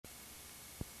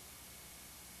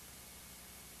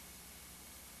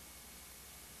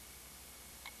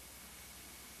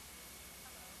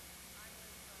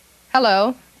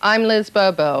Hello, I'm Liz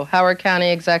Bobo, Howard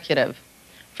County Executive.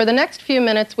 For the next few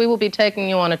minutes, we will be taking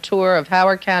you on a tour of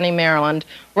Howard County, Maryland,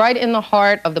 right in the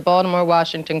heart of the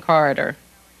Baltimore-Washington corridor.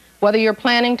 Whether you're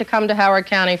planning to come to Howard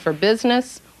County for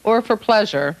business or for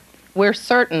pleasure, we're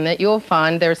certain that you'll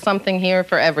find there's something here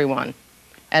for everyone.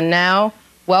 And now,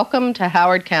 welcome to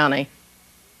Howard County.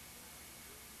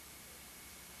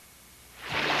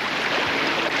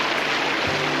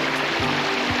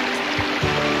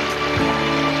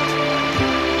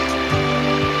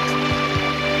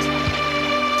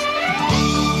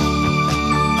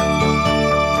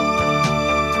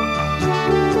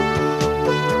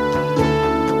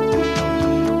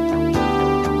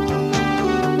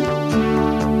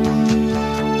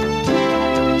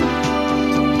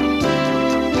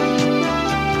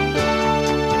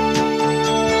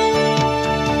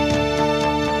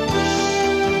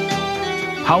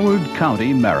 Howard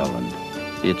County, Maryland.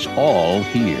 It's all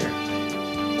here.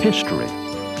 History,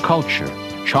 culture,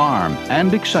 charm,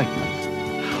 and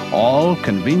excitement. All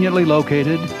conveniently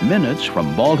located minutes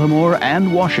from Baltimore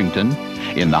and Washington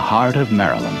in the heart of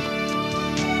Maryland.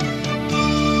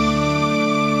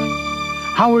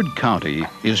 Howard County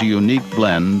is a unique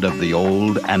blend of the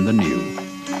old and the new.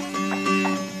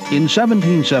 In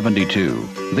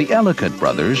 1772, the Ellicott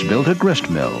brothers built a grist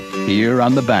mill here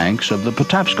on the banks of the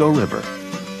Patapsco River.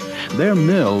 Their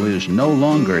mill is no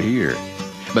longer here,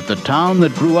 but the town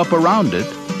that grew up around it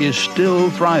is still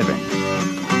thriving.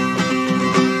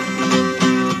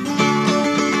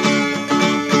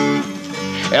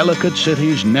 Ellicott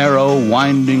City's narrow,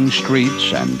 winding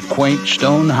streets and quaint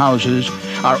stone houses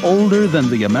are older than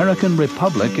the American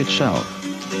Republic itself.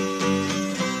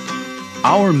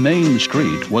 Our main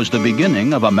street was the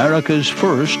beginning of America's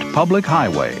first public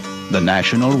highway, the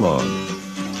National Road.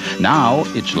 Now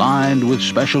it's lined with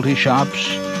specialty shops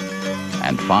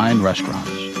and fine restaurants.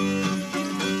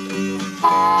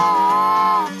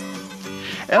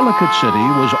 Ellicott City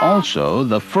was also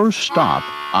the first stop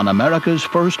on America's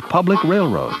first public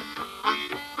railroad.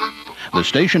 The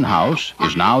station house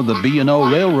is now the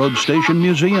B&O Railroad Station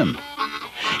Museum.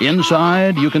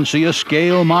 Inside, you can see a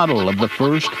scale model of the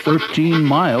first 13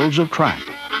 miles of track.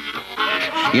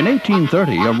 In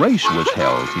 1830, a race was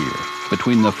held here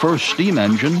between the first steam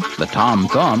engine, the Tom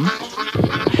Thumb,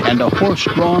 and a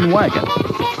horse-drawn wagon.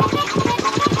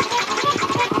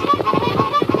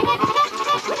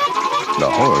 The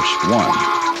horse won.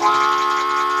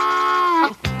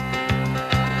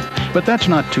 But that's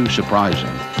not too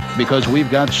surprising, because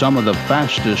we've got some of the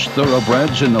fastest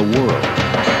thoroughbreds in the world.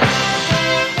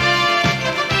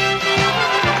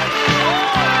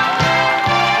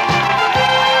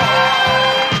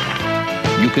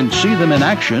 You can see them in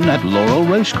action at Laurel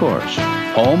Racecourse,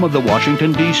 home of the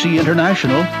Washington, D.C.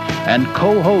 International and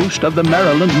co-host of the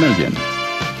Maryland Million.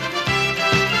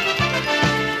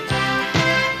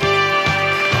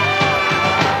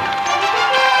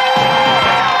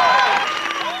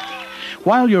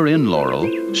 While you're in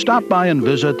Laurel, stop by and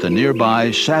visit the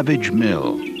nearby Savage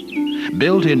Mill.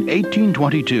 Built in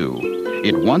 1822,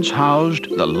 it once housed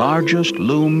the largest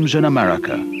looms in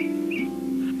America.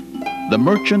 The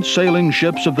merchant sailing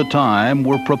ships of the time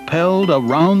were propelled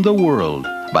around the world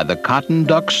by the cotton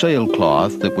duck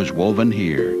sailcloth that was woven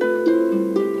here.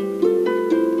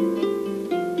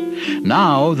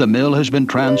 Now the mill has been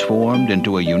transformed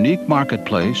into a unique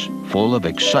marketplace full of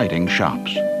exciting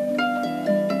shops.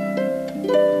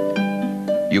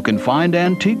 You can find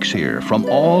antiques here from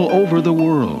all over the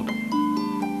world,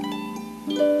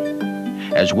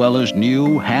 as well as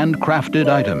new handcrafted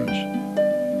items.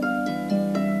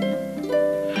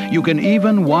 You can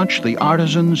even watch the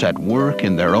artisans at work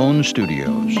in their own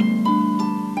studios.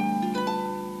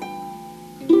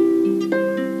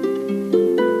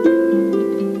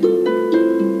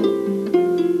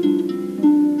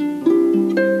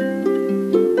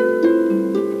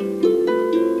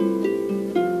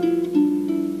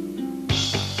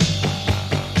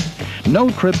 No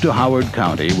trip to Howard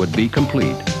County would be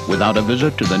complete without a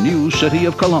visit to the new city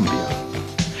of Columbia,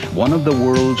 one of the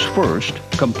world's first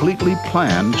completely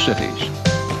planned cities.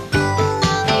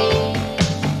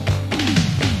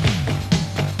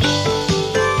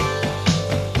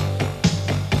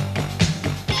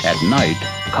 At night,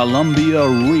 Columbia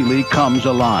really comes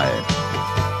alive.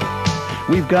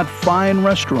 We've got fine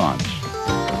restaurants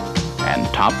and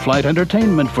top-flight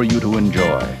entertainment for you to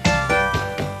enjoy.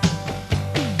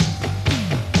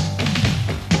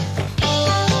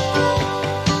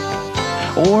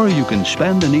 Or you can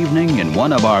spend an evening in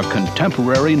one of our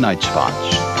contemporary night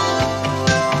spots.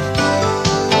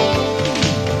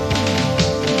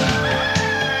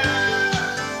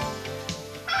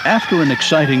 After an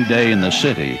exciting day in the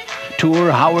city,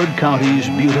 tour Howard County's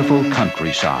beautiful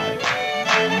countryside.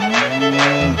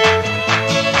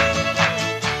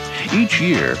 Each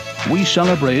year, we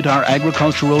celebrate our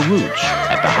agricultural roots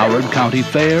at the Howard County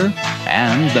Fair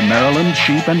and the Maryland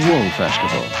Sheep and Wool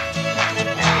Festival.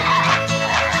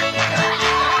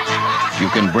 You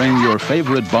can bring your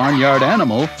favorite barnyard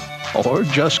animal or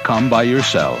just come by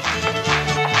yourself.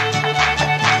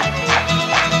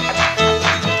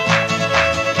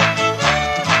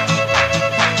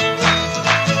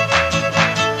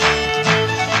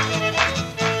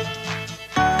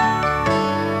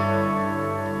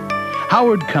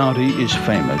 Howard County is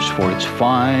famous for its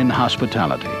fine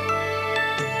hospitality.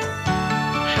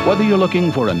 Whether you're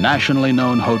looking for a nationally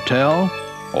known hotel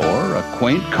or a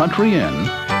quaint country inn,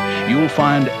 you'll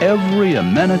find every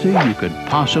amenity you could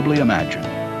possibly imagine.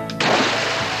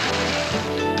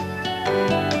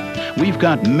 We've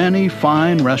got many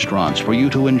fine restaurants for you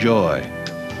to enjoy.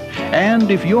 And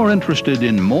if you're interested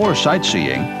in more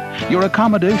sightseeing, your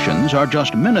accommodations are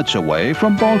just minutes away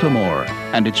from Baltimore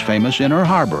and its famous Inner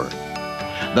Harbor,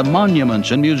 the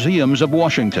monuments and museums of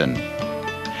Washington,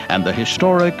 and the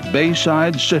historic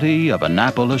Bayside city of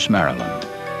Annapolis, Maryland.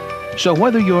 So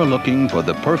whether you're looking for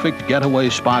the perfect getaway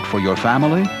spot for your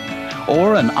family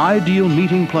or an ideal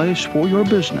meeting place for your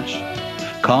business,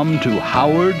 come to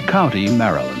Howard County,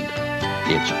 Maryland.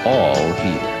 It's all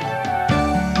here.